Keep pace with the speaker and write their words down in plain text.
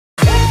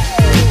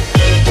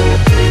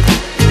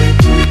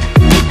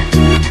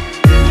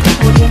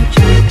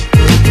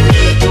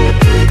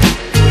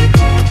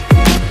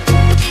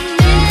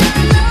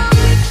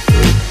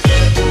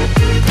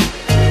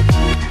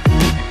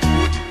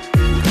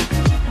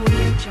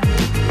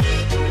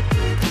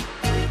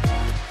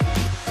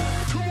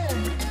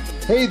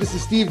Hey, this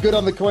is Steve Good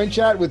on the Coin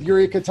Chat with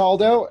Yuri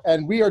Cataldo,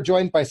 and we are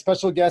joined by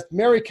special guest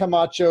Mary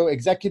Camacho,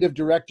 Executive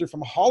Director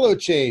from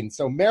Holochain.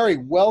 So Mary,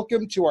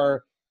 welcome to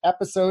our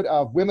episode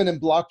of Women in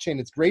Blockchain.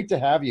 It's great to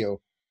have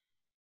you.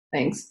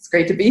 Thanks. It's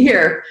great to be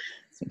here.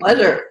 It's a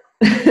pleasure.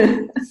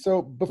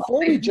 So before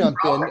we jump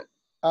in,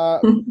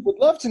 would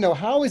love to know,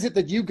 how is it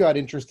that you got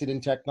interested in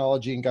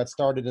technology and got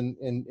started in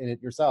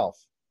it yourself?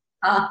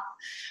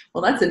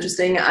 Well, that's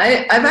interesting.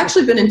 I've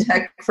actually been in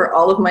tech for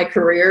all of my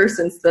career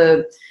since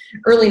the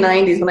early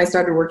 90s when I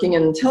started working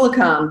in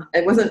telecom.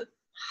 I wasn't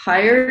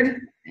hired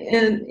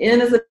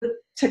in as a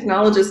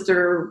technologist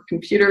or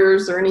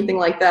computers or anything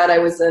like that. I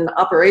was in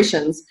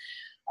operations.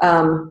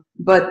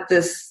 But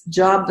this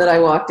job that I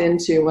walked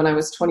into when I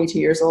was 22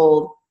 years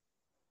old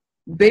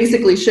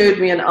basically showed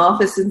me an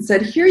office and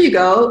said, here you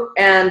go.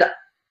 And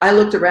I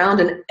looked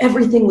around and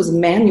everything was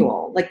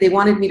manual. Like they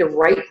wanted me to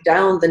write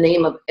down the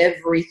name of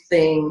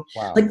everything.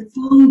 Wow. Like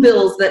phone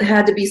bills that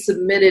had to be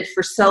submitted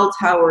for cell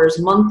towers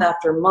month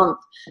after month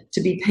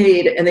to be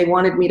paid. And they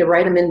wanted me to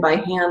write them in by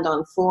hand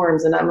on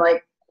forms. And I'm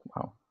like,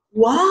 wow,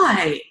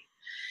 why?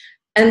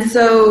 And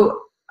so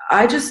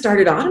I just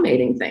started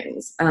automating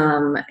things.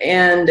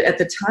 And at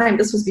the time,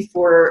 this was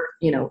before,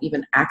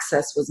 even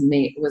Access was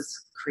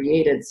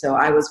created. So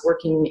I was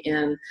working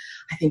in,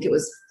 I think it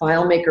was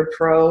FileMaker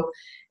Pro.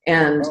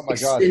 And oh my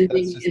God,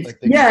 that's just like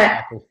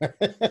yeah,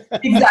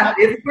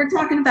 exactly. We're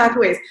talking back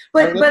ways,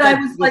 but I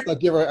was like,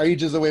 give our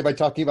ages away by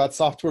talking about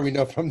software we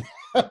know from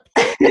that.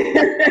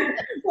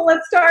 Well,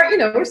 let's start.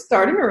 We're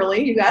starting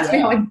early. You asked me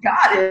how I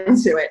got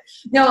into it.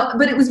 No,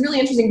 but it was really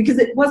interesting because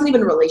it wasn't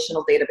even a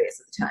relational database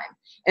at the time,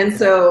 and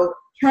so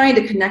trying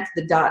to connect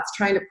the dots,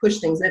 trying to push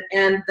things,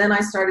 and then I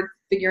started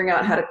figuring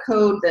out how to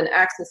code. Then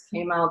Access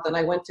came out. Then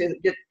I went to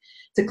get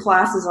to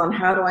classes on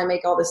how do I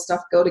make all this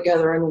stuff go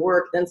together and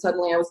work. Then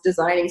suddenly I was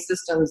designing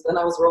systems. Then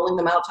I was rolling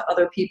them out to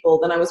other people.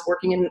 Then I was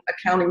working in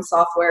accounting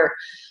software.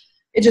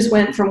 It just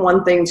went from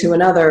one thing to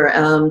another.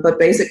 But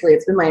basically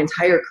it's been my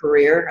entire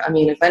career. I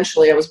mean,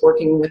 eventually I was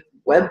working with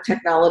web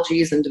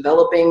technologies and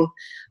developing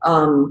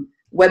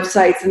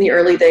websites in the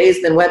early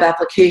days, then web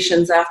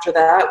applications after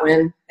that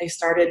when they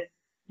started,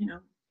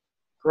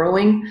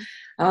 growing.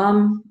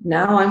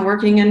 Now I'm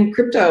working in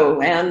crypto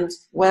and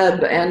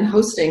web and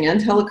hosting and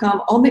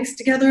telecom all mixed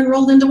together and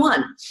rolled into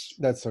one.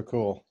 That's so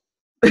cool.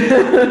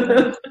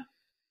 That's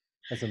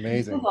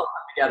amazing. It's all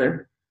come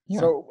together.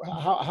 So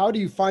how do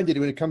you find it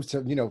when it comes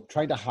to,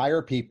 trying to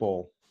hire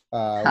people,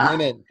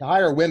 women, to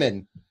hire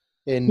women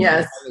in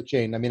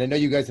Holochain? I mean, I know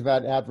you guys have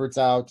had adverts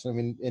out. I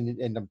mean,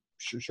 and I'm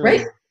sure right.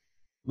 You're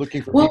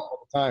looking for people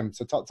all the time.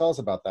 So tell us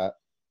about that.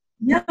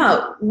 Yeah,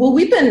 well,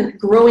 we've been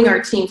growing our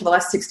team for the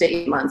last 6 to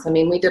 8 months. I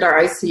mean, we did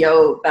our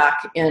ICO back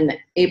in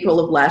April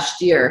of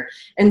last year.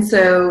 And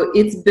so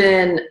it's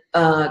been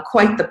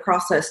quite the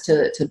process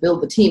to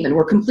build the team. And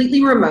we're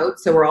completely remote,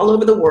 so we're all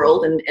over the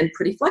world and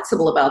pretty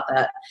flexible about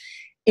that.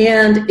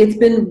 And it's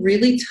been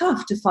really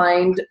tough to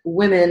find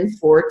women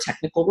for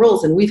technical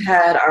roles. And we've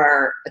had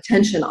our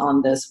attention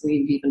on this.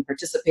 We've even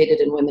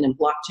participated in Women in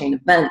Blockchain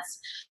events.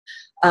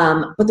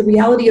 But the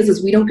reality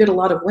is we don't get a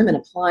lot of women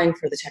applying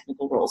for the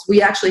technical roles.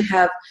 We actually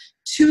have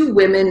 2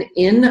 women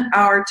in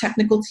our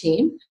technical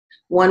team.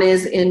 One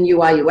is in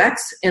UI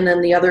UX, and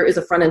then the other is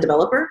a front-end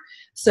developer.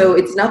 So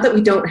it's not that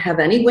we don't have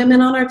any women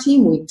on our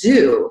team. We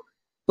do,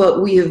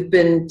 but we have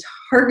been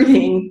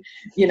targeting,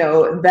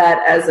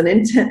 that as an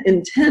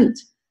intent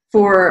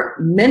for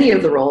many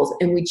of the roles,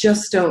 and we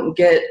just don't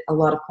get a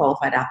lot of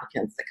qualified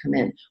applicants that come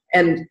in.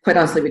 And quite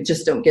honestly, we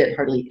just don't get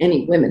hardly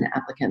any women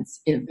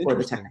applicants in for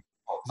the technical.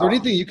 Is there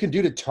anything you can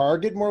do to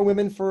target more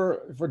women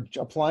for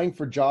applying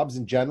for jobs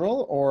in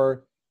general,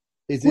 or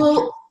is it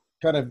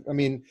kind of, I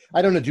mean,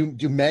 I don't know,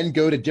 do men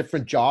go to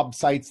different job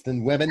sites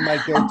than women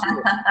might go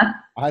to?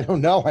 I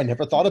don't know. I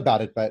never thought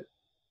about it, but.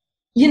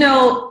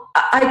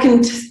 I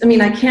can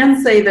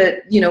say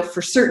that,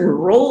 for certain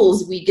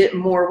roles, we get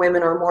more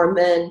women or more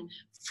men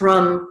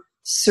from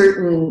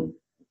certain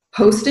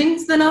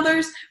postings than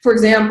others. For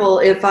example,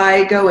 if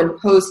I go and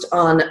post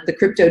on the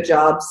crypto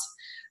jobs,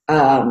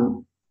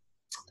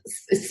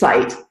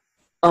 site,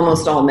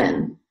 almost all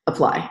men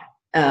apply.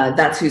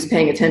 That's who's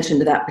paying attention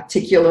to that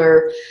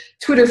particular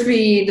Twitter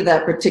feed,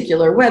 that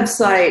particular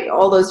website,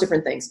 all those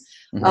different things.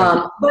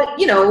 Mm-hmm. But,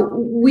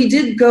 we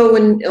did go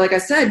and, like I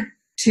said,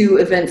 to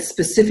events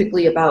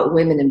specifically about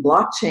women in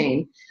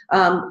blockchain.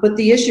 But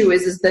the issue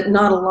is that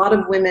not a lot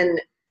of women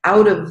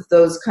out of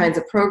those kinds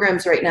of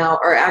programs right now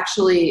are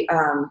actually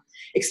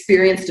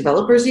experienced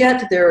developers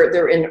yet.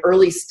 They're in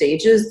early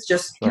stages,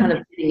 just kind of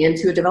getting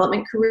into a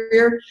development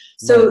career.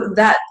 So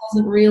that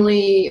doesn't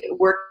really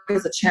work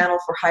as a channel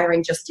for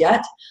hiring just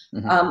yet.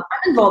 Mm-hmm. I'm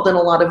involved in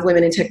a lot of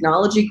women in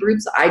technology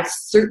groups. I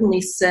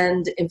certainly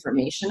send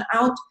information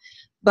out,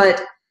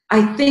 but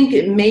I think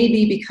it may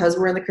be because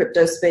we're in the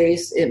crypto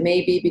space. It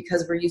may be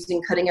because we're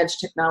using cutting edge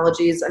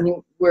technologies. I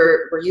mean,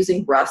 we're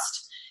using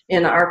Rust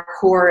in our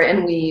core,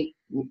 and we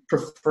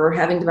prefer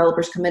having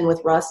developers come in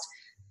with Rust.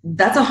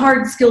 That's a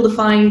hard skill to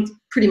find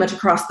pretty much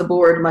across the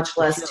board, much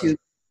less to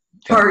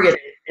target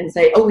it and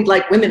say, oh, we'd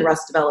like women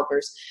Rust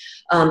developers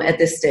at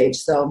this stage.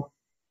 So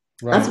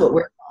That's what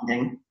we're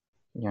finding.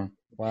 Yeah.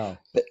 Wow.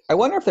 I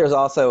wonder if there's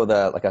also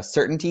a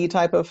certainty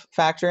type of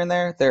factor in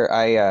there.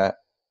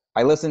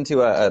 I listened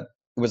to a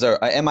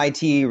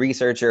MIT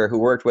researcher who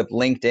worked with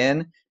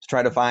LinkedIn to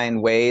try to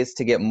find ways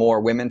to get more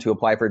women to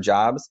apply for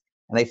jobs.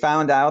 And they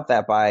found out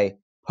that by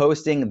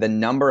posting the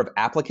number of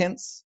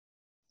applicants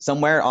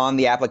somewhere on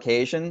the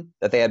application,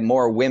 that they had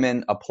more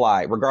women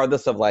apply,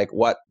 regardless of like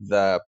what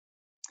the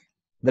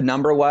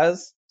number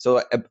was.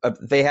 So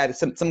they had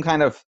some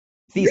kind of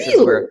thesis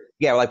where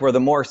the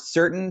more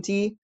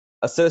certainty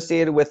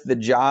associated with the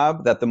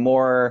job, that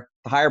the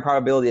higher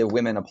probability of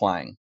women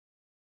applying.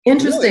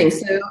 Interesting.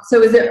 Really?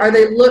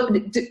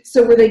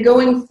 So were they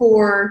going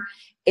for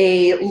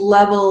a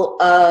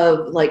level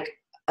of like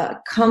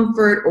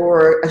comfort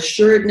or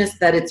assuredness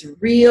that it's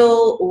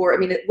real, or I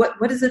mean,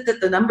 what is it that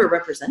the number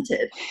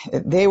represented?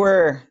 They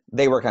were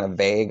kind of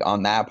vague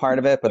on that part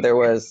of it, but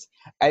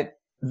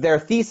their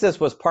thesis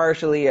was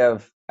partially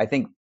of, I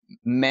think,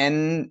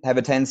 men have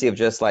a tendency of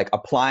just like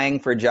applying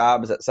for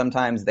jobs that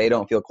sometimes they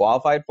don't feel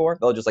qualified for.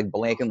 They'll just like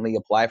blatantly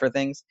apply for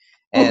things.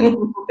 And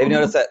they've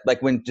noticed that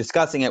like when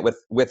discussing it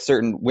with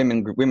certain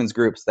women's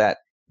groups, that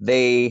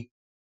they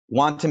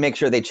want to make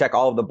sure they check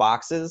all of the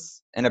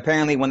boxes. And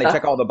apparently when they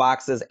check all the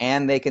boxes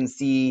and they can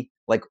see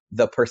like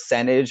the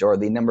percentage or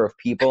the number of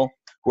people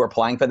who are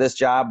applying for this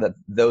job, that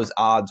those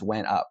odds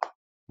went up.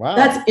 Wow.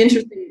 That's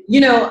interesting.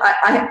 You know,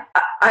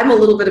 I'm a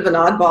little bit of an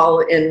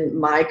oddball in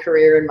my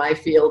career, in my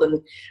field.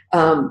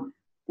 And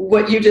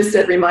what you just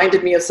said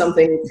reminded me of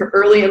something from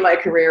early in my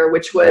career,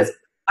 which was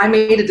I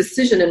made a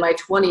decision in my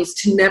 20s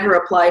to never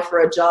apply for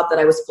a job that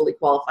I was fully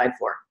qualified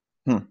for.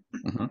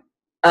 Mm-hmm.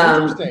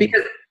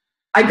 Because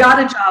I got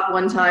a job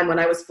one time when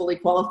I was fully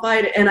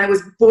qualified and I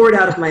was bored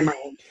out of my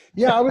mind.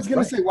 Yeah, I was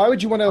going to say, why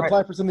would you want to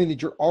apply for something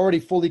that you're already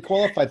fully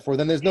qualified for?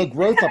 Then there's no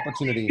growth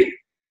opportunity.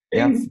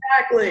 Yeah.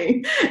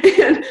 Exactly.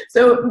 And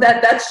so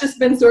that's just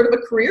been sort of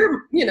a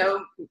career,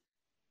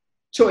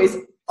 choice.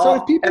 So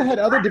if people had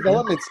other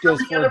development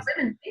skills, women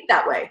think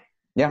that way.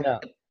 Yeah.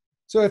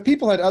 So if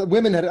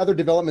women had other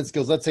development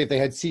skills, let's say if they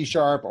had C#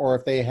 or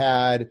if they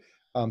had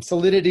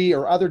Solidity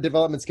or other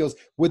development skills,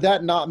 would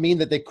that not mean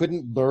that they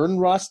couldn't learn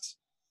Rust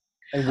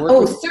and work?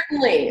 Oh,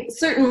 certainly.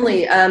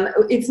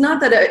 It's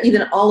not that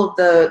even all of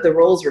the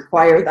roles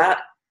require that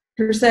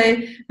per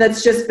se.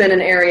 That's just been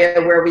an area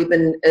where we've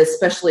been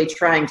especially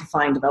trying to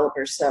find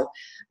developers. So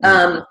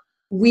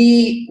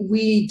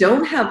we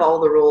don't have all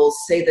the roles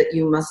say that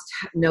you must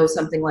know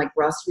something like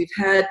Rust. We've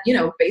had,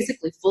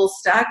 basically full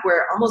stack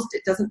where almost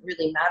it doesn't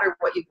really matter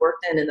what you've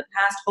worked in the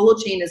past.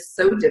 Holochain is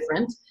so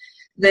different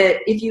that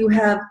if you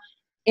have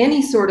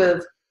any sort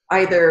of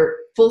either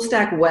full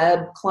stack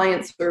web,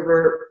 client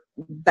server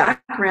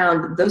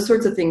background, those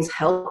sorts of things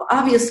help.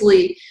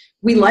 Obviously,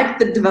 we like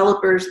the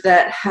developers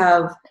that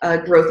have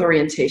growth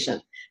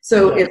orientation.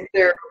 So if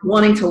they're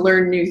wanting to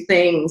learn new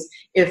things,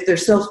 if they're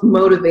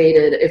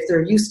self-motivated, if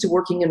they're used to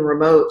working in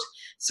remote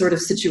sort of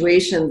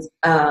situations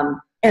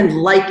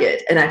and like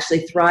it and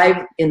actually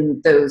thrive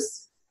in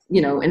those,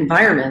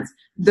 environments,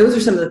 those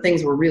are some of the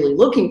things we're really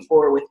looking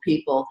for with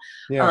people.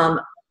 Yeah.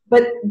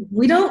 But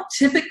we don't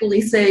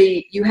typically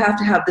say you have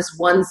to have this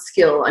one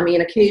skill. I mean,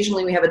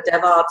 occasionally we have a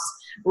DevOps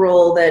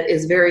role that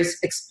is very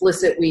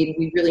explicit.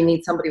 We really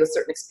need somebody with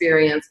certain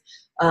experience.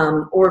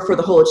 Or for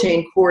the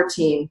Holochain core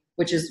team,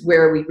 which is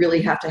where we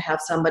really have to have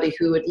somebody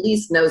who at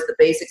least knows the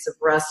basics of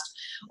Rust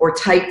or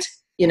typed,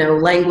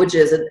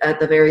 languages at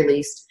the very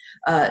least.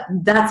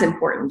 That's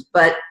important.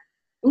 But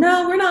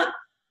no,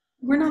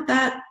 we're not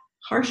that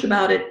harsh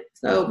about it.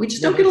 So we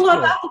just don't get a lot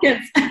of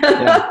applicants.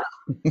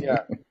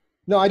 Yeah.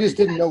 No, I just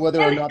didn't know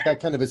whether or not that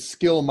kind of a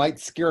skill might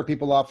scare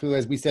people off who,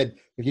 as we said,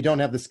 if you don't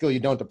have the skill, you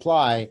don't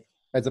apply,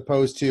 as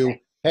opposed to,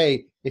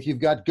 hey, if you've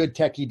got good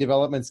techie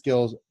development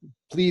skills,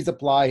 please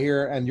apply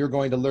here and you're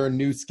going to learn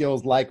new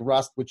skills like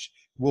Rust, which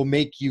will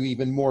make you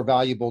even more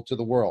valuable to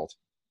the world.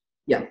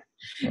 Yeah.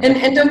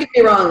 And don't get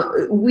me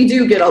wrong, we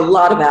do get a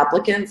lot of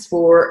applicants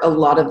for a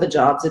lot of the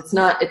jobs. It's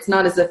not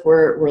as if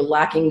we're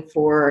lacking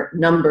for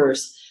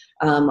numbers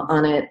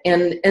on it.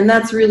 And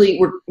that's really,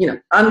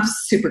 I'm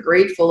super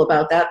grateful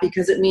about that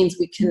because it means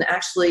we can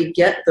actually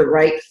get the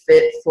right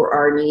fit for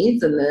our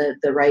needs and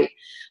the right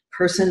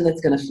person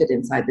that's going to fit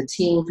inside the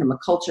team from a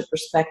culture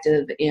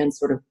perspective and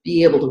sort of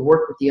be able to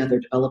work with the other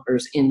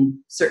developers in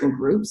certain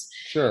groups.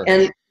 Sure.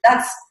 And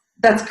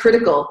that's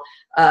critical.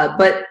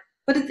 But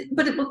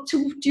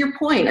to your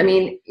point, I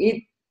mean,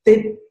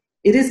 it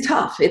is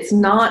tough. It's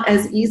not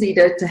as easy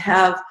to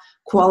have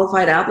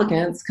qualified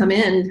applicants come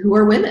in who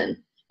are women.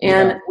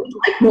 And we'd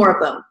like more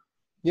of them.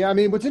 Yeah, I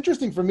mean, what's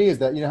interesting for me is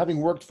that, having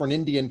worked for an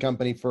Indian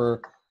company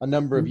for a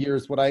number of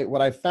years, what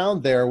I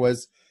found there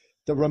was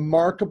the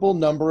remarkable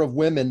number of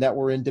women that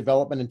were in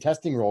development and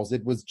testing roles.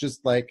 It was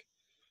just like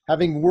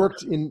having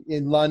worked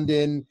in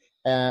London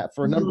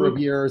for a number of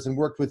years and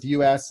worked with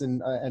US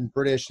and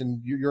British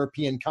and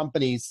European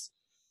companies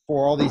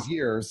for all these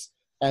years.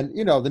 And,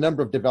 the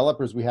number of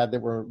developers we had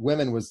that were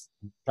women was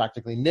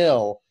practically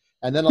nil.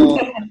 And then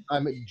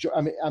I'm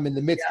in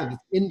the midst of this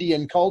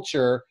Indian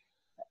culture,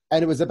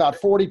 and it was about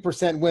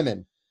 40%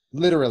 women,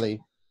 literally.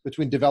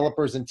 between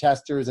developers and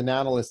testers and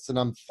analysts. And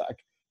I'm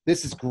like,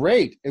 this is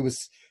great.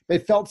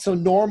 It felt so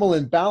normal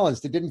and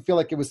balanced. It didn't feel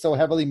like it was so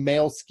heavily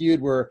male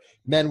skewed where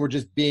men were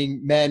just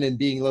being men and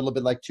being a little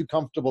bit like too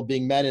comfortable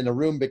being men in a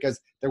room because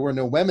there were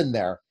no women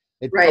there.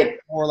 It felt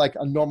more like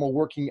a normal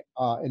working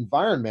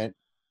environment.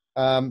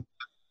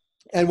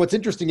 And what's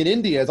interesting in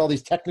India is all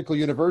these technical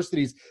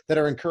universities that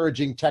are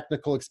encouraging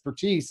technical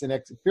expertise and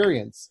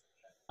experience.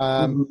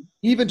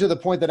 Even to the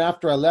point that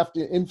after I left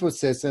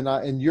Infosys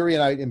and Yuri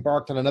and I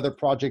embarked on another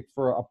project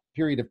for a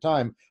period of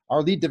time,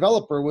 our lead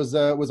developer was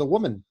a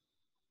woman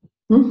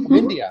from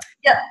India.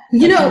 Yeah,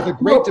 she was a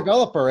great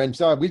developer, and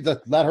so we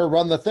let her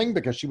run the thing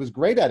because she was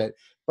great at it.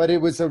 But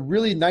it was a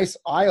really nice,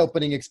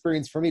 eye-opening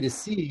experience for me to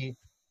see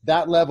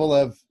that level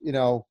of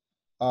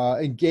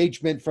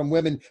engagement from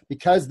women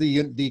because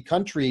the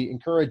country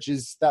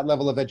encourages that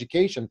level of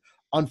education.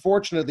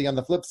 Unfortunately, on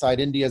the flip side,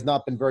 India has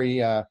not been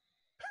very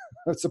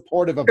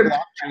supportive of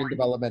blockchain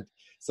development,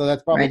 so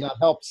that's probably not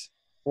helped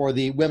for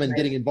the women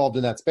getting involved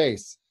in that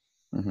space.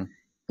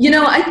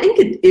 I think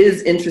it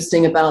is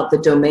interesting about the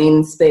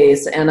domain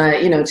space, and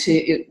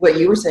to what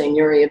you were saying,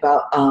 Yuri,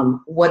 about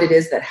what it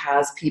is that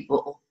has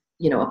people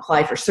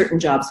apply for certain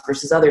jobs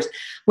versus others.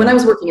 When I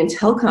was working in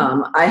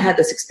telecom, I had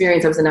this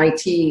experience. I was in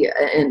IT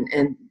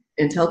and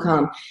in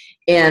telecom,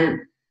 and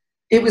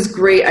it was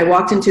great. I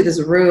walked into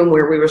this room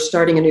where we were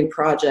starting a new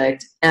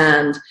project,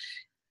 and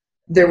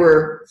there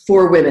were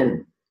 4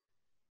 women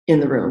in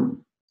the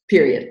room,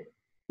 period,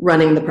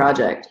 running the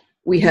project.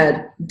 We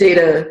had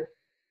data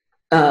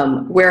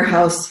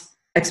warehouse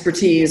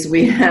expertise.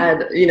 We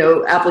had,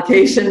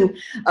 application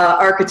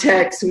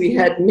architects. We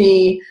had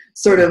me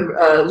sort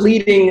of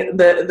leading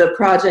the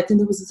project. And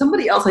there was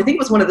somebody else, I think it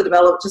was one of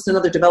the just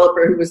another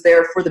developer who was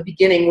there for the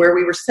beginning where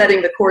we were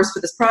setting the course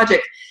for this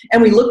project.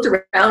 And we looked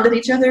around at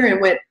each other and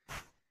went,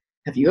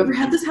 have you ever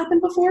had this happen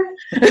before?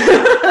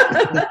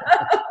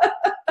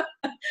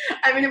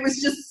 I mean, it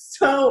was just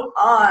so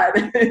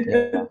odd.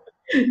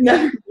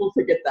 Never will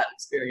forget that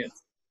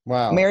experience.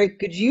 Wow. Mary,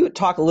 could you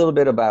talk a little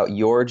bit about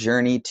your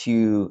journey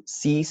to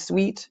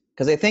C-suite?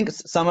 Because I think in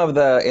some of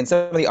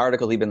the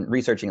articles we've been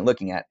researching and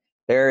looking at,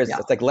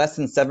 it's like less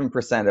than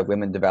 7% of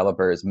women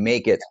developers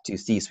make it to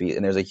C-suite,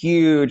 and there's a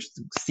huge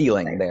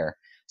ceiling there.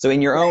 So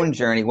in your own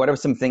journey, what are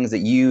some things that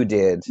you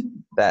did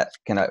that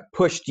kind of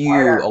pushed you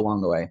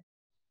along the way?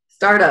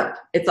 Startup.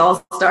 It's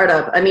all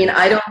startup. I mean,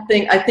 I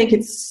think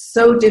it's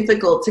so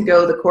difficult to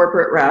go the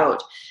corporate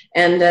route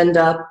and end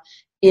up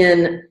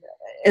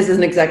as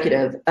an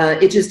executive.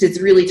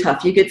 It's really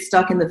tough. You get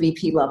stuck in the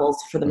VP levels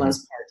for the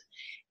most part.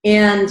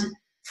 And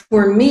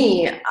for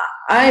me,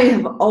 I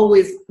have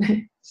always,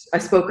 I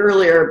spoke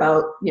earlier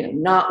about,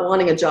 not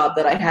wanting a job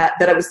that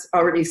I was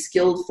already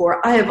skilled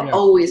for. I have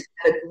always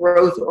had a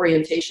growth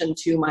orientation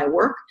to my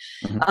work.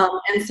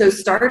 And so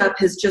startup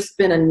has just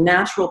been a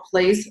natural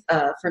place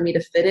for me to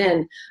fit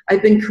in.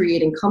 I've been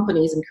creating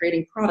companies and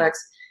creating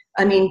products,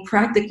 I mean,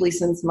 practically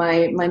since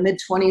my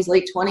mid-20s,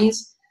 late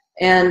 20s.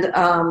 And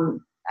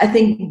I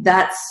think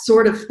that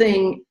sort of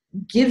thing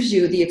gives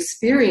you the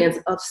experience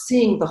of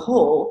seeing the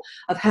whole,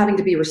 of having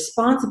to be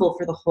responsible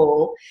for the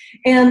whole.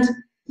 And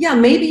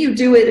maybe you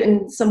do it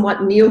in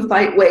somewhat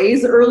neophyte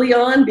ways early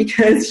on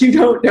because you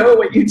don't know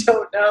what you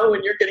don't know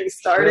when you're getting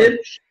started.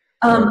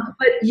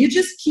 But you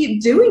just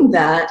keep doing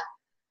that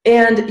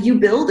and you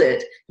build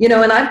it, and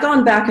I've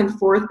gone back and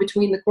forth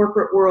between the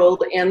corporate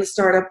world and the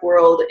startup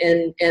world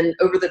and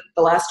over the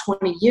last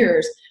 20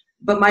 years.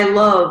 But my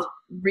love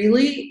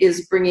really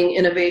is bringing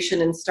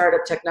innovation and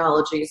startup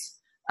technologies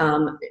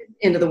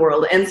into the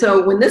world. And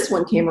so when this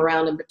one came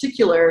around in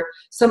particular,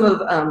 some of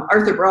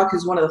Arthur Brock,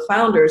 who's one of the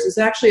founders, is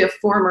actually a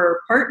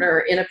former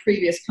partner in a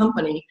previous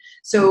company.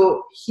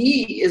 So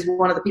he is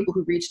one of the people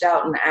who reached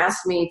out and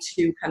asked me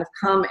to kind of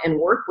come and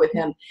work with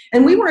him.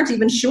 And we weren't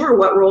even sure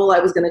what role I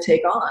was going to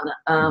take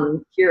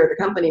on here at the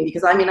company,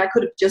 because I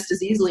could have just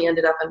as easily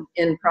ended up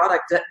in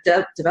product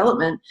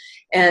development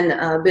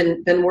and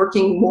been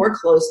working more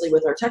closely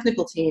with our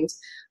technical teams.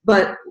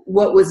 But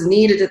what was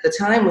needed at the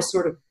time was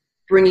sort of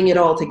bringing it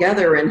all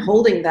together and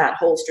holding that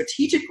whole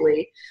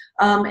strategically.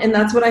 And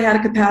that's what I had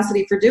a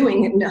capacity for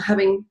doing,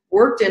 having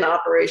worked in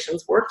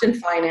operations, worked in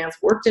finance,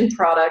 worked in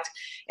product.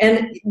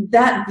 And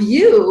that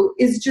view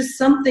is just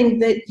something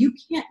that you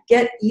can't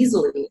get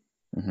easily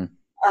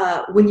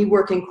when you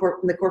work in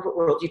the corporate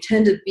world. You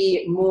tend to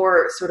be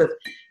more sort of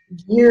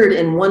geared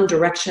in one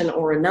direction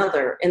or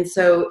another. And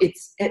so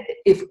it's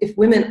if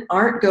women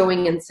aren't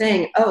going and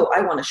saying, oh, I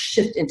want to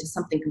shift into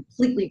something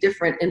completely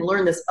different and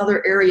learn this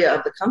other area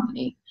of the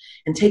company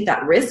and take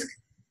that risk,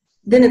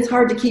 then it's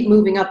hard to keep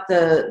moving up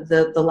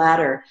the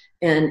ladder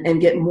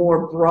and get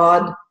more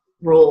broad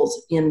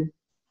roles in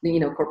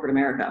corporate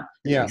America.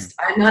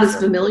 I'm not as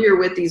familiar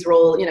with these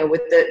roles,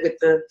 with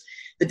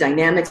the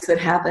dynamics that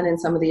happen in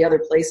some of the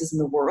other places in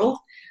the world.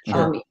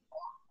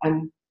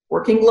 I'm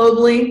working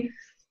globally.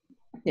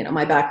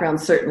 My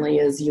background certainly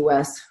is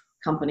U.S.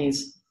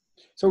 companies.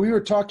 So we were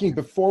talking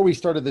before we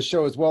started the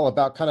show as well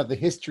about kind of the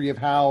history of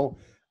how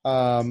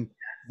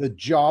the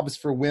jobs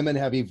for women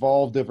have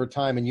evolved over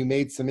time. And you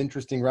made some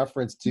interesting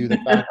reference to the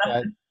fact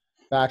that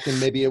back in,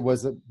 maybe it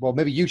was, well,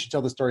 maybe you should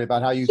tell the story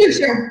about how you.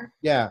 Sure.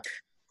 Yeah.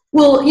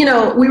 Well,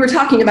 we were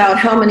talking about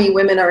how many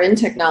women are in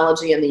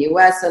technology in the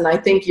U.S., and I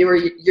think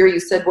you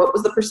said, what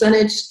was the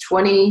percentage?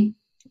 20,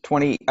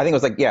 I think it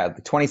was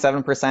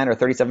 27% or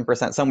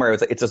 37%, somewhere.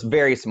 It's a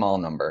very small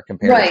number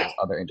compared to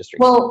other industries.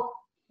 Well,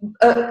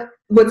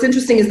 what's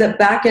interesting is that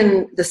back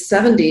in the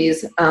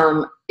 70s,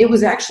 it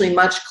was actually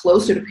much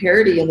closer to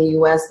parity in the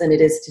U.S. than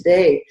it is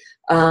today.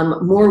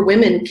 More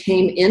women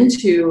came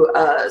into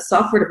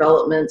software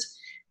development,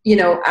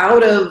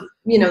 out of,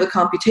 the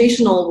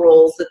computational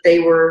roles that they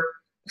were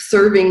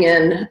serving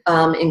in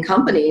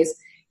companies.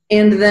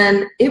 And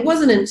then it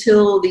wasn't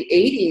until the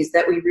 80s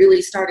that we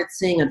really started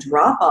seeing a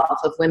drop-off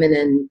of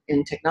women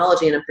in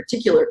technology, and in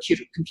particular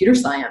computer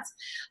science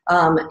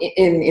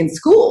in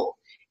school.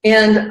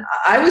 And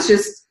I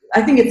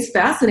think it's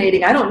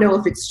fascinating. I don't know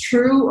if it's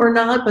true or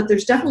not, but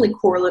there's definitely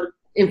correlative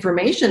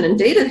information and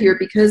data here,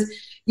 because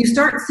you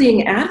start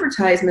seeing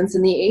advertisements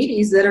in the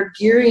 80s that are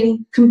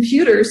gearing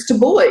computers to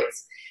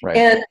boys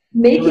and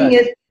making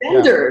it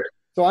gendered. Yeah.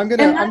 So I'm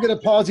gonna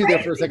pause you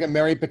there for a second,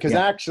 Mary, because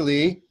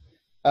actually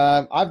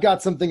I've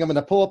got something I'm going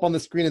to pull up on the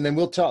screen, and then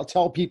we'll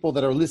tell people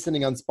that are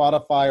listening on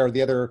Spotify or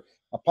the other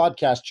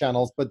podcast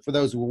channels. But for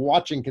those who are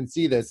watching can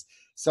see this.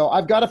 So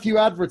I've got a few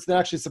adverts that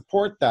actually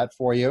support that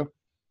for you.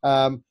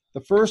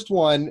 The first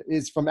one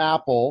is from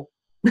Apple.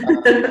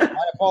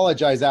 I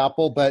apologize,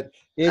 Apple, but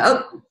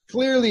it's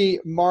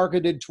clearly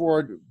marketed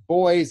toward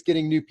boys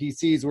getting new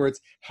PCs, where it's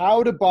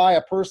how to buy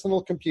a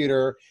personal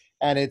computer.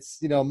 And it's,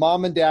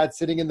 mom and dad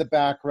sitting in the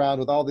background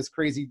with all this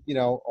crazy,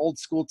 old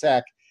school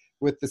tech,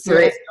 with the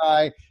sales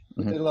guy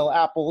with the little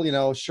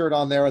Apple, shirt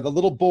on there, or the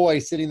little boy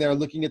sitting there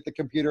looking at the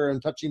computer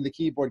and touching the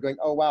keyboard going,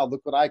 oh, wow,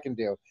 look what I can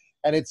do.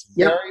 And it's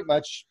very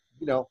much,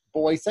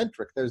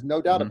 boy-centric. There's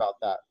no doubt about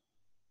that.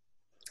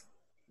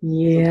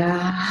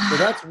 Yeah. So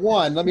that's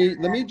one. Let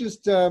me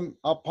just,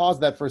 I'll pause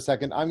that for a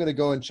second. I'm going to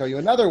go and show you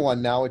another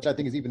one now, which I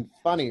think is even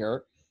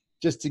funnier,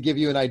 just to give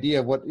you an idea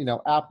of what,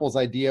 Apple's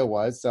idea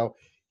was. So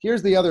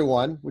here's the other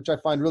one, which I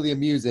find really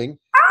amusing.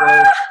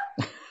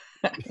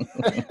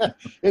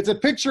 It's a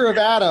picture of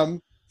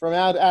Adam from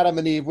Adam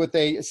and Eve with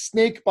a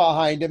snake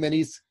behind him, and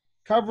he's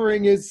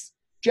covering his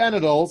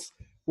genitals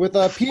with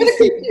a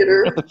PC.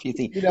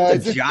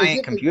 It's a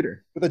giant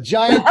computer. With a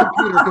giant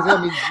computer,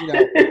 because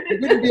he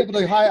wouldn't be able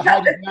to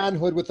hide his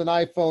manhood with an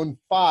iPhone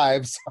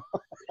 5. So.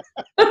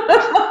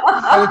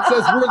 And it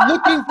says, we're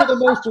looking for the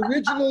most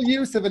original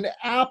use of an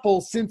apple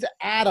since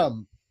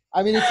Adam.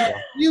 I mean, it's a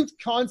cute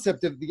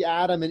concept of the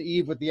Adam and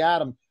Eve with the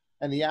Adam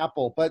and the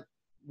apple, but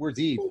where's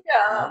Eve?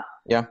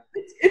 Yeah.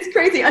 It's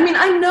crazy. I mean,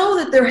 I know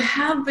that there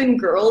have been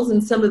girls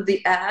in some of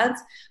the ads,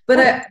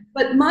 but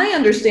my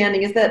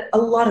understanding is that a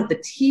lot of the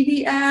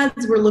TV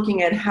ads were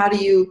looking at how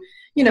do you,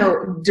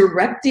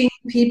 directing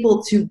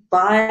people to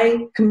buy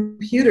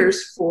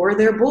computers for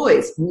their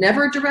boys,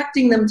 never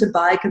directing them to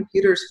buy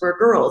computers for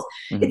girls.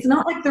 Mm-hmm. It's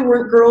not like there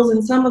weren't girls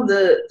in some of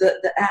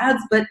the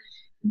ads, but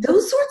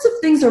those sorts of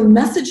things are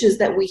messages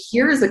that we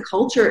hear as a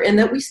culture and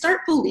that we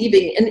start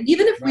believing. And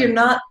even if we're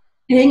not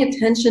paying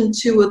attention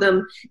to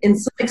them in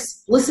some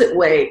explicit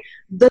way,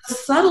 the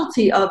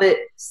subtlety of it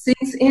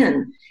sinks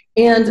in.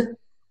 And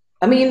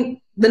I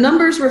mean, the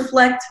numbers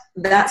reflect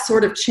that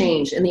sort of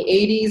change. In the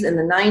 80s and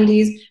the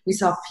 90s, we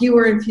saw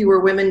fewer and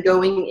fewer women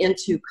going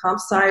into comp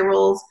sci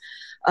roles,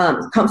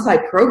 comp sci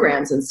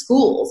programs in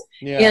schools.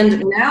 Yeah.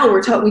 And now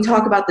we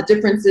talk about the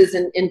differences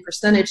in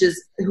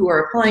percentages who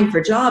are applying for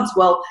jobs.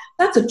 Well,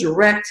 that's a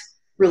direct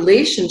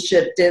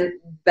relationship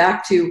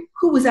back to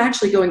who was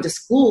actually going to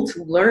school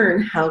to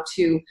learn how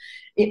to,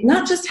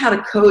 not just how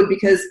to code,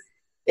 because,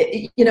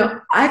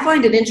 I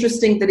find it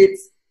interesting that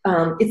it's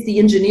the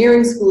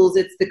engineering schools,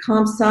 it's the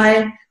comp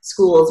sci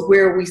schools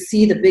where we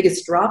see the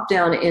biggest drop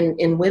down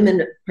in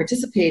women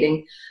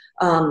participating.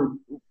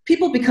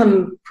 People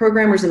become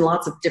programmers in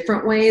lots of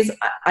different ways.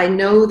 I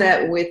know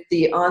that with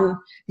the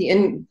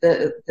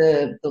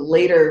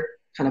later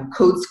kind of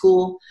code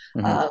school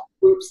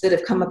groups that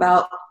have come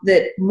about,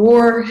 that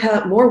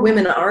more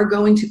women are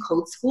going to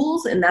code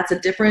schools, and that's a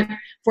different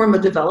form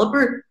of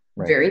developer.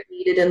 Very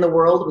needed in the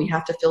world. We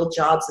have to fill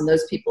jobs, and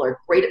those people are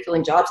great at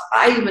filling jobs.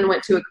 I even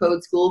went to a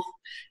code school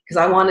because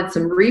I wanted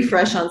some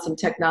refresh on some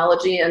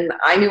technology, and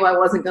I knew I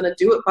wasn't going to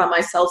do it by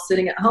myself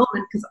sitting at home,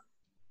 and because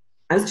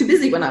I was too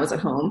busy when I was at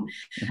home.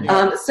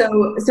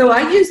 So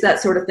I use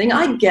that sort of thing.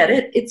 I get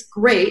it. It's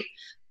great.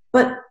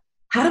 But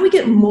how do we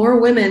get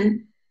more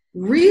women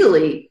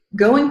really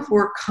going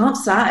for comp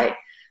sci?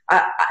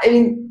 I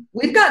mean,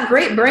 we've got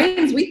great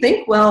brains. We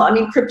think well. I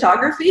mean,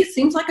 cryptography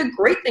seems like a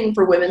great thing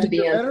for women to be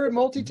in. Better at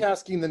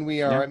multitasking than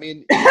we are. Yeah. I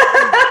mean,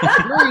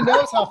 Yuri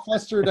knows how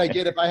flustered I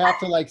get if I have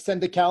to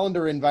send a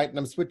calendar invite and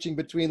I'm switching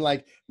between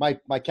my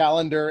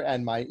calendar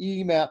and my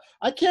email.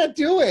 I can't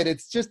do it.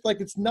 It's just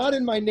it's not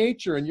in my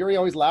nature. And Yuri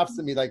always laughs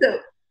at me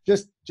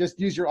just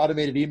use your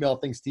automated email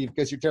thing, Steve,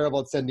 because you're terrible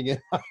at sending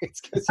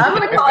invites. I'm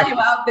going to call you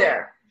out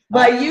there.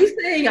 By you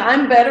saying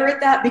I'm better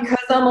at that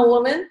because I'm a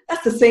woman,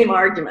 that's the same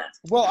argument.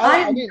 Well,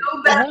 I'm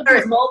no better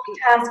at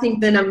multitasking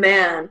than a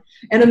man,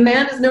 and a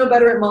man is no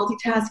better at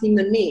multitasking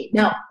than me.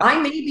 Now, I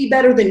may be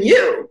better than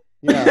you.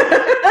 Yeah,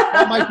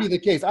 that might be the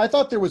case. I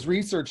thought there was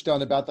research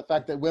done about the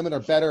fact that women are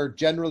better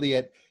generally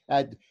at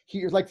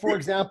hear, like, for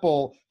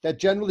example, that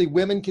generally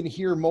women can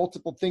hear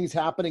multiple things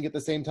happening at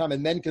the same time,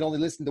 and men can only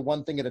listen to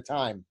one thing at a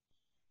time.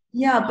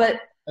 Yeah,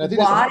 but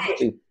why?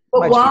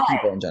 But why?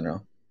 People in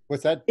general.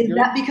 What's that? Is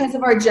that because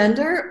of our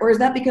gender, or is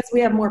that because we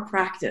have more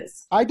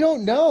practice? I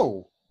don't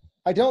know.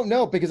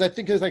 Because I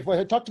think, like, when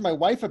I talked to my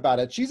wife about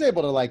it, she's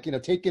able to, like,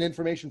 take in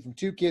information from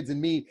 2 kids and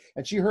me,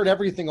 and she heard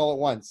everything all at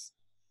once.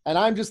 And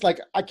I'm just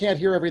like, I can't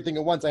hear everything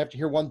at once. I have to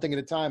hear one thing at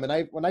a time.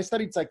 And when I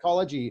studied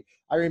psychology,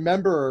 I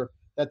remember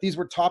that these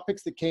were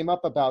topics that came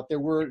up about there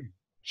were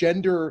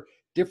gender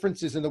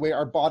differences in the way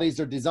our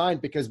bodies are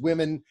designed, because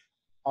women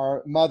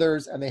are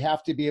mothers and they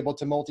have to be able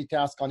to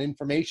multitask on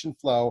information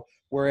flow,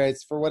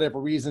 whereas for whatever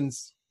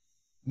reasons,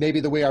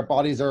 maybe the way our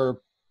bodies are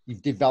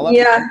developed.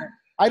 Yeah.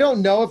 I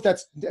don't know if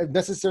that's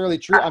necessarily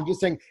true. I'm just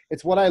saying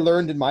it's what I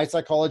learned in my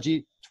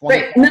psychology.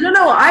 Right.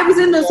 No. I was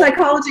in those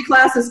psychology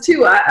classes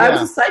too. I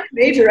was a psych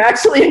major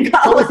actually in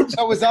college.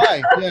 So was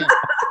I. Yeah.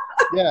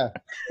 Yeah.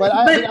 But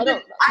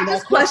I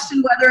just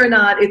question whether or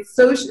not it's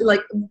social.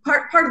 Like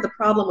part of the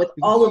problem with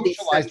all of these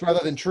socialized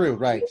rather than true,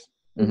 right?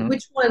 Mm-hmm.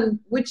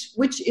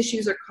 Which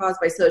issues are caused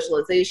by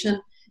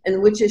socialization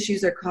and which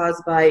issues are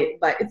caused by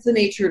it's the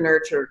nature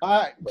nurture.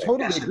 I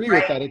totally agree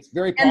with that. It's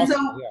very possible. And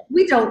so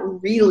we don't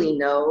really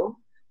know.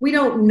 We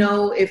don't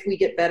know if we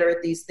get better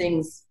at these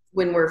things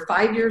when we're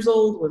 5 years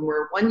old, when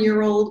we're 1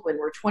 year old, when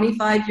we're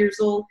 25 years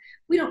old.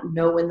 We don't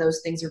know when those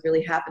things are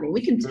really happening.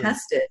 We can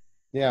test it,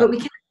 but we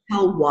can't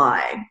tell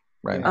why.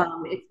 Right.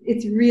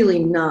 It's really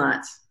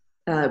not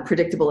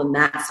predictable in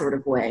that sort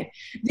of way.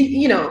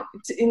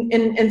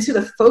 And to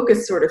the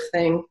focus sort of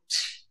thing,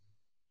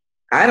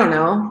 I don't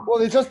know. Well,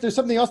 there's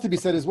something else to be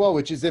said as well,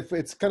 which is if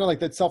it's kind of like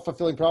that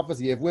self-fulfilling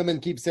prophecy. If women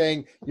keep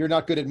saying you're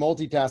not good at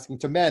multitasking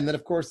to men, then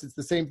of course it's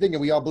the same thing,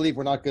 and we all believe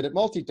we're not good at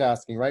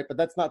multitasking, right? But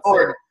that's not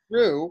saying it's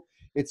true.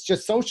 It's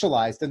just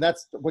socialized, and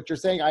that's what you're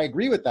saying. I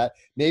agree with that.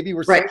 Maybe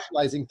we're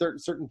socializing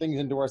certain things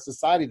into our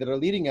society that are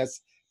leading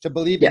us to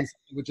believe in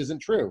something which isn't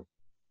true.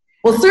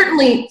 Well,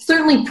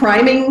 certainly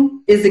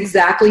priming is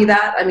exactly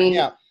that. I mean,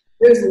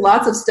 there's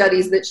lots of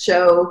studies that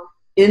show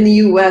in the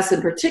U.S.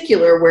 in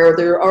particular, where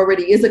there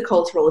already is a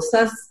cultural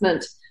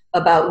assessment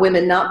about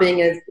women not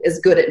being as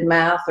good at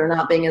math or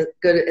not being as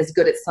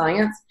good at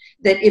science,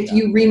 that if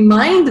you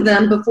remind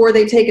them before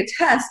they take a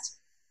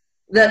test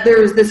that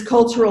there's this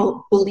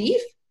cultural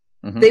belief,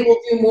 they will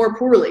do more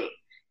poorly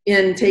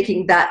in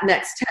taking that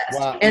next test.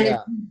 Wow, and if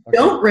you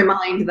don't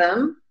remind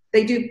them,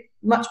 they do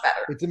much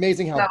better. It's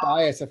amazing how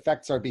bias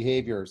affects our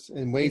behaviors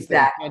in ways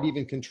that we can't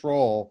even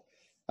control.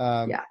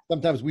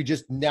 Sometimes we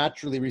just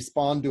naturally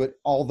respond to it,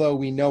 although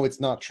we know it's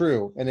not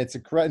true. And it's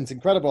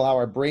incredible how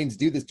our brains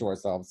do this to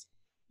ourselves.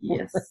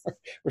 Yes.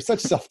 We're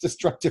such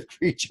self-destructive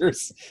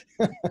creatures.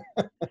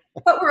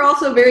 But we're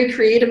also very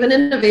creative and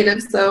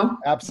innovative. So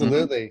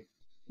absolutely.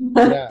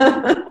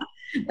 Yeah.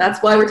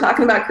 That's why we're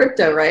talking about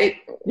crypto, right?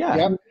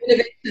 Yeah.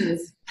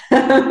 Innovations.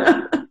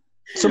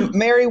 So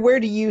Mary,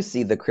 where do you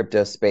see the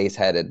crypto space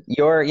headed?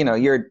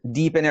 You're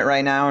deep in it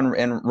right now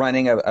and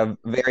running a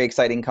very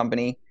exciting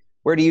company.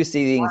 Where do you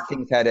see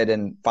things headed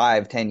in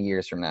 5-10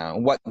 years from now?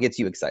 What gets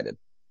you excited?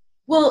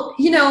 Well,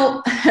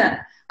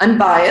 I'm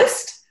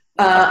biased.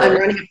 I'm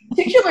running a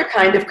particular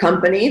kind of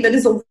company that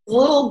is a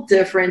little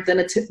different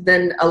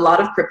than a lot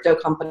of crypto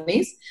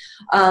companies,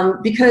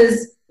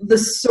 because the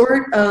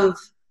sort of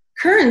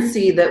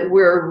currency that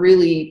we're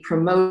really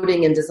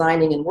promoting and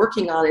designing and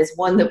working on is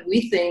one that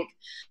we think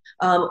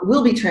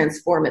will be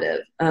transformative.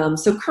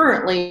 So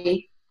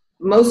currently,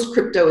 most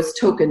crypto is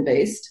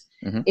token-based,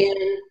 and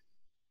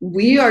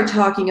we are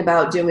talking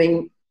about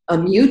doing a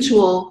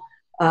mutual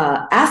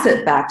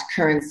asset-backed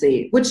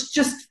currency, which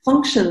just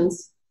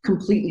functions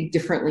completely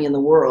differently in the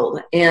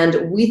world.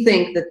 And we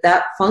think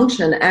that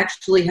function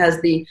actually has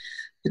the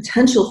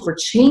potential for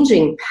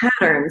changing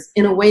patterns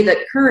in a way that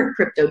current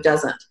crypto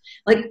doesn't.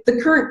 Like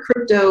the current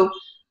crypto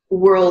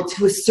world,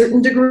 to a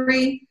certain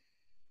degree,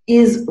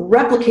 is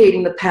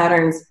replicating the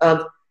patterns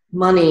of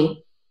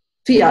money,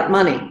 fiat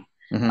money.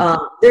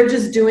 They're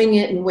just doing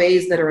it in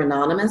ways that are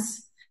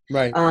anonymous.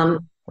 Right.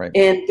 Right.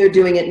 And they're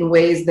doing it in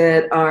ways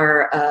that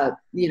are,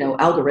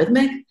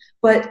 algorithmic.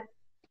 But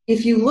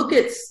if you look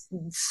at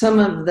some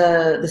of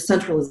the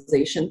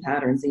centralization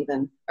patterns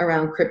even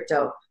around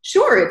crypto,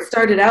 sure, it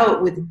started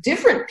out with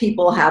different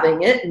people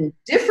having it and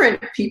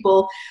different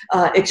people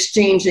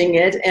exchanging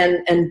it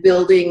and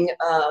building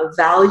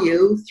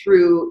value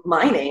through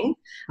mining.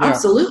 Yeah.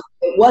 Absolutely.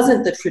 It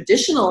wasn't the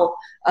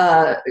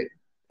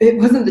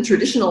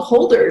traditional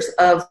holders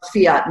of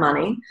fiat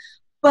money,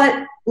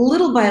 but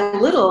little by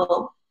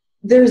little,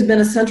 there's been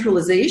a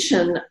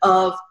centralization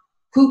of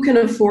who can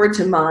afford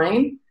to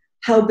mine,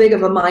 how big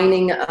of a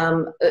mining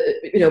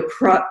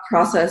project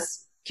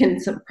can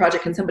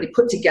somebody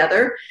put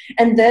together,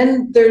 and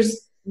then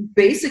there's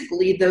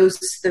basically those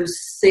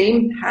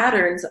same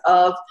patterns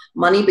of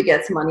money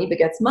begets money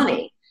begets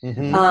money.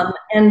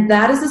 And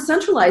that is a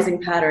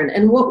centralizing pattern.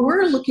 And what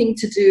we're looking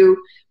to do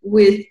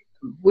with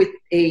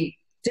a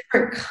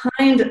different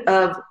kind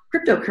of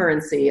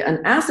cryptocurrency,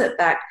 an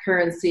asset-backed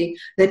currency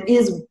that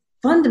is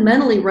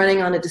fundamentally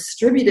running on a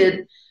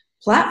distributed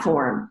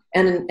platform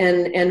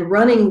and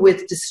running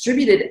with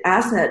distributed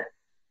asset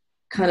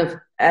kind of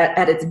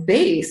at its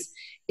base,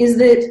 is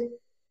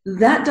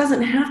that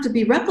doesn't have to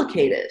be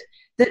replicated,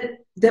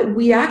 that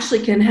we actually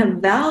can have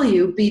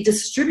value be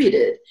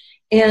distributed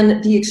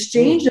and the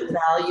exchange of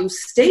value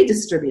stay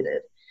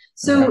distributed.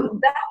 So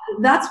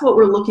that's what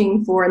we're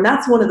looking for, and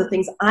that's one of the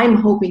things I'm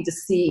hoping to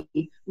see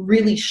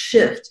really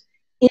shift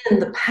in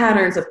the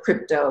patterns of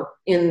crypto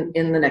in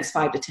the next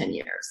 5 to 10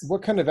 years.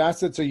 What kind of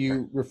assets are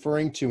you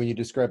referring to when you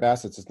describe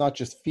assets? It's not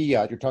just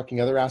fiat, you're talking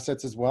other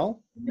assets as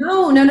well?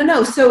 No.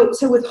 So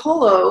with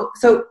Holo,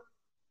 so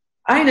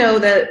I know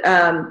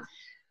that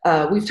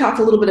we've talked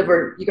a little bit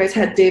about, you guys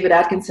had David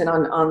Atkinson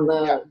on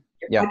the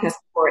podcast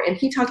before, and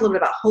he talked a little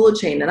bit about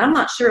Holochain, and I'm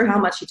not sure how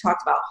much he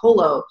talked about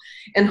Holo.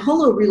 And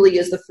Holo really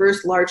is the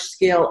first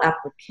large-scale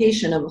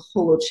application of a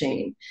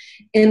Holochain.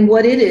 And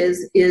what it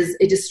is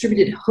a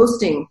distributed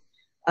hosting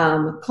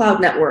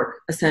cloud network,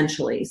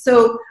 essentially.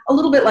 So a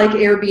little bit like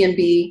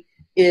Airbnb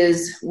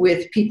is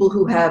with people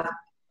who have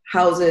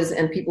houses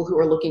and people who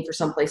are looking for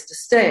someplace to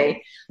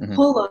stay.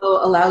 Holo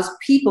allows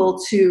people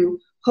to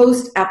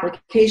host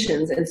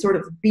applications and sort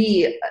of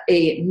be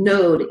a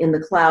node in the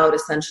cloud,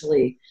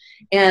 essentially.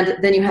 And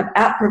then you have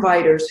app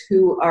providers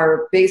who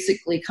are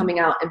basically coming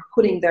out and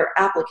putting their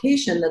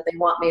application that they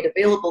want made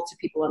available to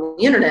people on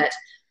the internet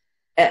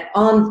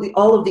on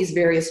all of these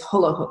various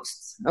Holo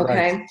hosts.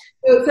 Okay,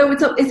 right.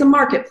 So it's a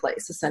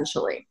marketplace,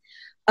 essentially,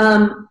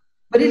 but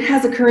it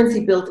has a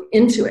currency built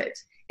into it,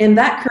 and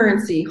that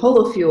currency,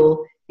 Holo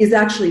Fuel, is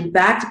actually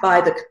backed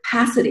by the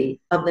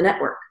capacity of the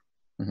network.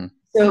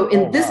 So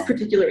in this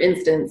particular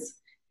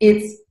instance,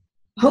 its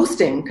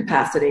hosting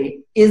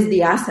capacity is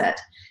the asset.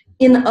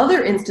 In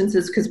other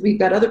instances, because we've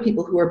got other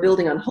people who are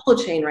building on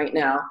Holochain right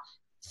now,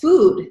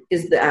 food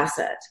is the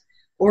asset,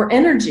 or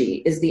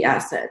energy is the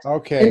asset.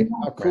 Okay,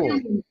 cool.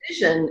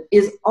 Vision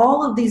is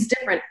all of these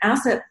different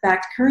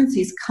asset-backed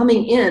currencies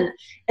coming in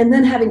and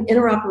then having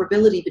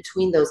interoperability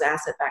between those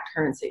asset-backed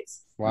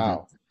currencies.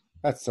 Wow,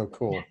 that's so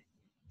cool.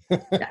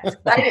 That's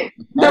exciting.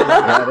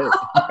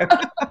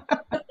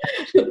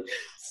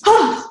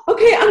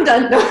 Okay, I'm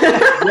done.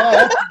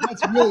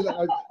 That's really,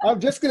 I'm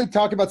just going to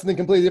talk about something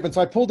completely different.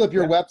 So I pulled up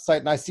your website,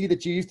 and I see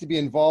that you used to be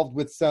involved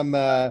with some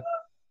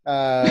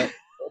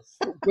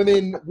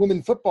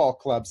women football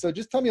clubs. So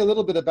just tell me a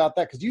little bit about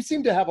that, because you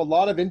seem to have a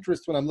lot of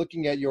interest when I'm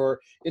looking at your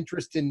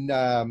interest in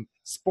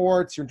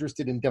sports, you're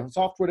interested in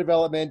software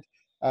development,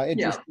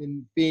 interest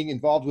in being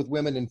involved with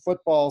women in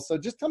football. So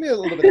just tell me a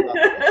little bit about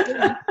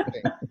that.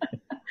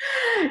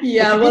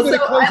 Yeah, well, we're going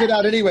to close it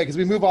out anyway, because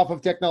we move off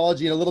of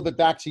technology and a little bit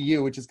back to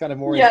you, which is kind of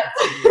more.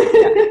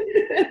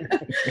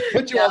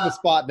 Put you on the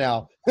spot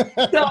now.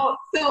 so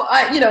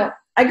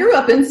I grew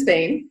up in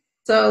Spain.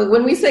 So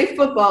when we say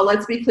football,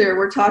 let's be clear,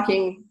 we're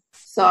talking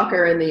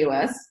soccer in the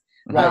U.S.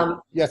 Right.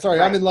 Sorry,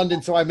 I'm in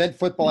London, so I meant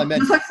football. I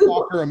meant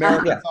soccer,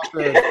 American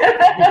soccer,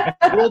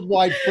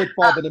 worldwide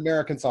football, but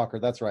American soccer.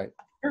 That's right.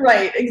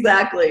 Right,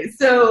 exactly.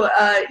 So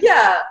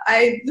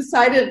I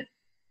decided,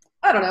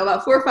 I don't know,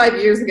 about 4 or 5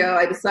 years ago,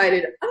 I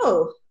decided,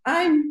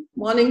 I'm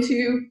wanting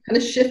to kind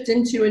of shift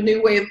into a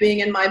new way of being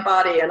in my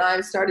body. And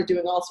I started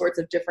doing all sorts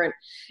of different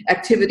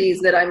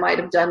activities that I might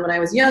have done when I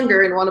was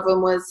younger. And one of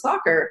them was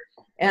soccer.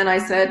 And I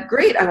said,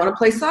 great, I want to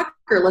play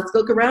soccer. Let's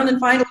go around and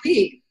find a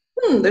league.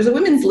 There's a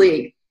women's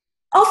league.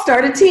 I'll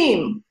start a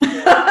team.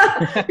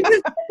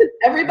 Because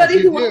everybody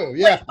who wants to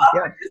play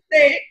soccer just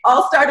say,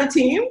 I'll start a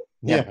team.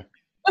 Yeah.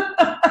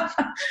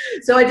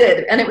 So I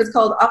did. And it was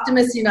called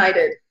Optimists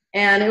United.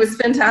 And it was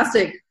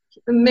fantastic.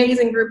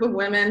 Amazing group of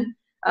women.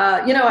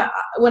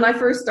 When I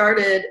first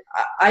started,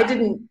 I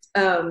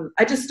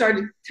just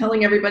started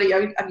telling everybody,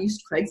 I've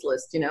used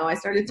Craigslist, I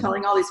started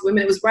telling all these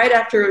women. It was right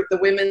after the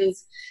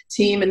women's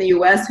team in the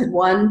U.S. had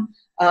won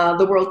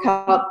the World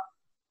Cup.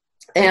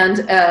 And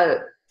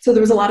so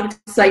there was a lot of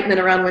excitement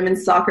around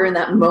women's soccer in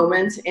that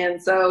moment.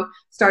 And so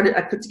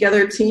I put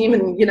together a team,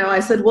 and, I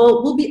said,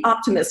 well, we'll be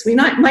optimists. We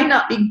might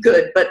not be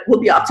good, but we'll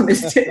be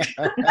optimistic.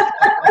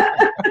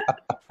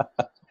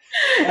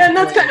 And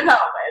that's kind of how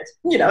it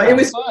went. It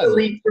was just a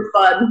league for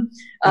fun.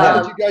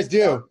 What did you guys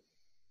do?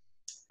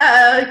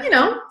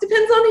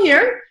 Depends on the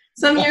year.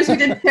 Some years we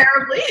did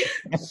terribly.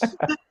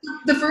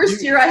 The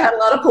first year I had a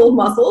lot of pulled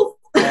muscles.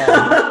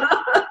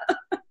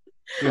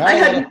 You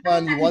had a lot of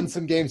fun. You won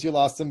some games, you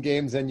lost some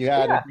games, and you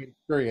had a great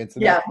experience.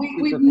 And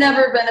we've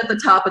never been at the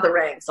top of the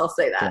ranks. I'll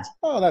say that.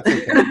 Oh, that's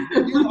okay.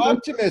 You're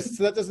optimists,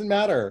 so that doesn't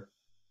matter.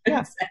 Yeah.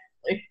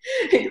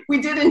 Exactly. We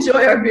did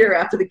enjoy our beer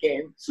after the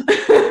game.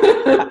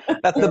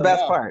 That's the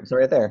best part. It's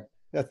right there.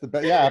 That's the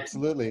best. Yeah,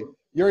 absolutely.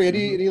 Yuri,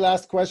 any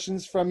last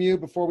questions from you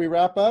before we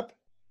wrap up?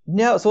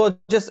 No. So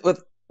just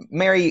with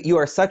Mary, you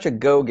are such a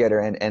go-getter,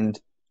 and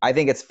I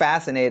think it's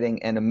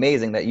fascinating and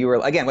amazing that you were,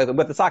 again,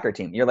 with the soccer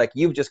team, you're like,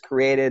 you've just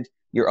created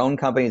your own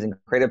companies and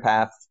creative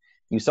paths.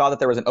 You saw that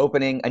there was an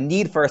opening, a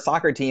need for a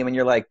soccer team, and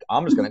you're like,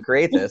 I'm just going to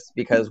create this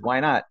because why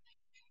not?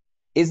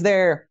 Is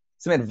there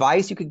some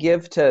advice you could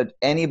give to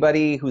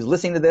anybody who's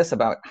listening to this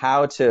about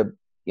how to,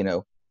 you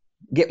know,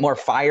 get more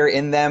fire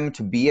in them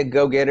to be a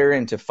go-getter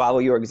and to follow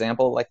your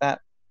example like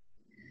that?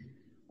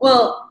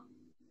 Well,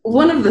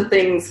 one of the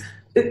things,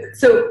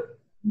 so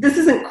this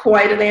isn't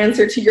quite an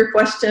answer to your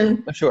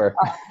question. Sure.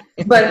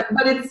 but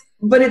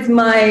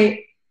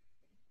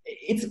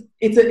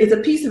it's a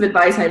piece of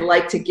advice I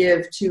like to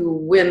give to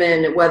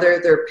women, whether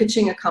they're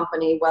pitching a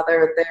company,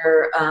 whether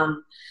they're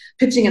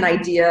pitching an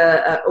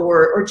idea,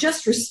 or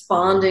just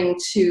responding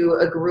to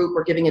a group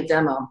or giving a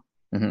demo.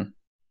 Mm-hmm.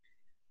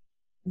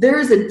 There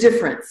is a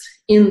difference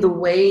in the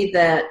way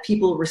that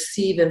people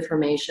receive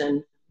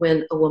information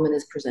when a woman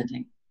is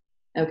presenting.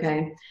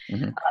 Okay.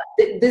 Mm-hmm.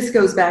 This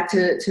goes back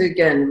to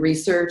again,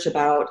 research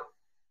about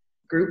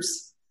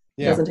groups,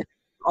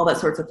 all that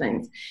sorts of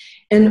things.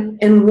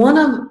 And one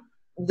of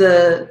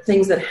the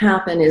things that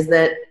happen is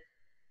that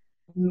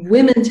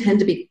women tend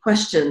to be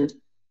questioned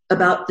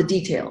about the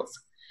details.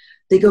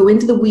 They go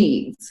into the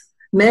weeds.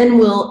 Men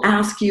will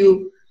ask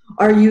you,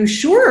 are you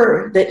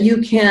sure that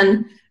you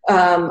can,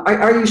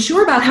 are you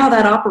sure about how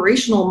that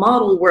operational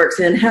model works?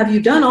 And have you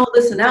done all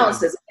this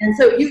analysis? And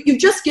so you've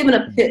just given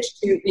a pitch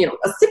to, you know,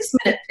 a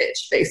 6-minute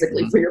pitch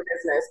basically for your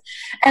business.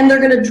 And they're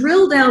going to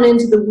drill down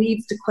into the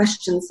weeds to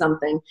question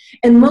something.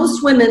 And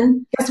most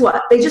women, guess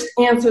what? They just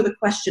answer the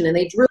question and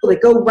they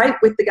go right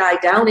with the guy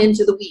down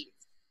into the weeds.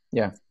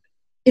 Yeah.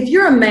 If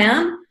you're a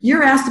man,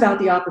 you're asked about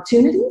the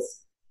opportunities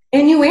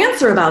and you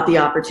answer about the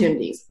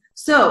opportunities.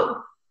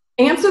 So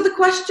answer the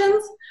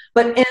questions,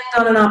 but end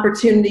on an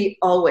opportunity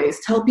always.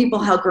 Tell people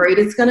how great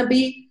it's going to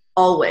be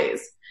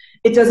always.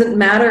 It doesn't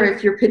matter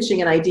if you're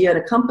pitching an idea at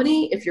a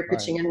company, if you're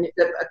pitching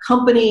a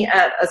company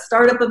at a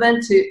startup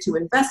event to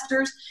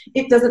investors.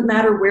 It doesn't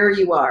matter where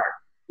you are.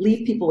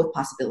 Leave people with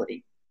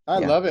possibility. I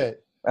love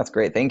it. That's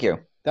great. Thank you.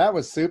 That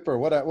was super.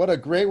 What a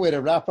great way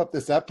to wrap up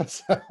this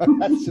episode.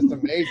 That's just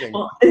amazing.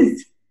 Well,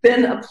 it's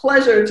been a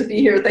pleasure to be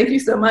here. Thank you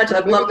so much.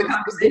 I've loved the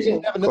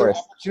conversation. Have another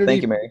opportunity.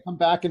 Thank you, Mary. To come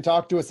back and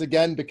talk to us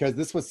again, because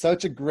this was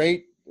such a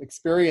great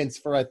experience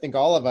for, I think,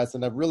 all of us,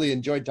 and I've really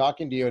enjoyed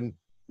talking to you. And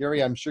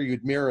Yuri, I'm sure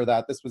you'd mirror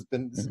that. This has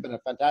been a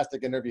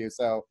fantastic interview.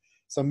 So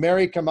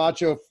Mary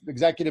Camacho,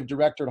 Executive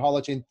Director at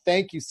Holochain,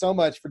 thank you so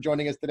much for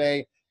joining us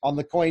today on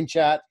the Coin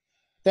Chat.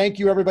 Thank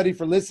you, everybody,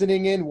 for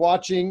listening in,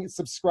 watching,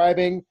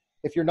 subscribing.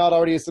 If you're not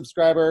already a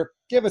subscriber,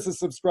 give us a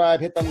subscribe,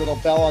 hit that little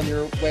bell on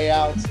your way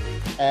out,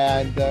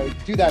 and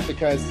do that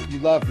because you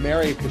love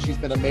Mary, because she's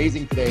been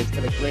amazing today. It's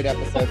been a great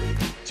episode.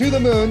 To the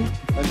moon.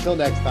 Until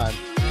next time.